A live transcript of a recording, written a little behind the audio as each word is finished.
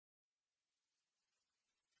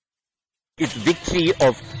It's victory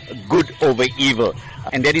of good over evil.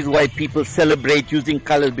 And that is why people celebrate using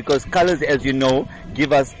colors, because colors, as you know,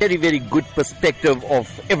 give us very, very good perspective of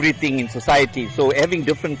everything in society. So having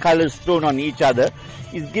different colors thrown on each other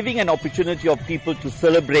is giving an opportunity of people to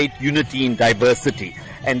celebrate unity in diversity.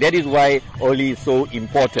 And that is why Holi is so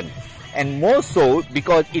important. And more so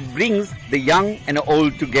because it brings the young and the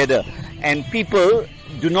old together. And people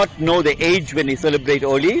do not know the age when they celebrate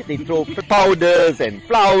Holi. They throw powders and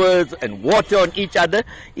flowers and water on each other.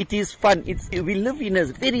 It is fun. We live in a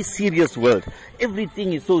very serious world.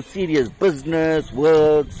 Everything is so serious. Business,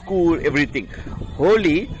 work, school, everything.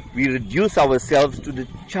 Holi, we reduce ourselves to the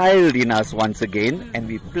child in us once again, and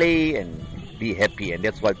we play and be happy. And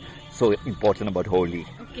that's what's so important about Holi.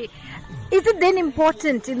 Okay. Is it then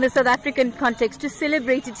important in the South African context to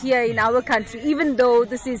celebrate it here in our country, even though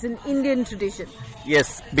this is an Indian tradition?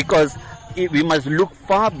 Yes, because we must look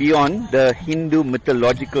far beyond the Hindu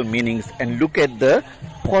mythological meanings and look at the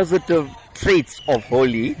positive traits of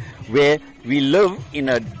Holi, where we live in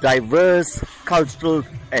a diverse cultural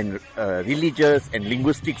and religious and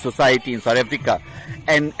linguistic society in South Africa,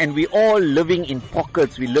 and we all living in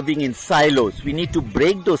pockets, we're living in silos. We need to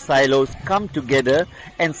break those silos, come together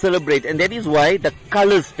and celebrate. And that is why the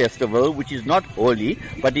Colors Festival, which is not Holi,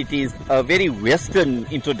 but it is a very Western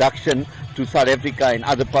introduction to South Africa and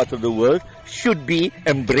other parts of the world, should be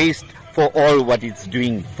embraced for all what it's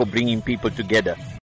doing for bringing people together.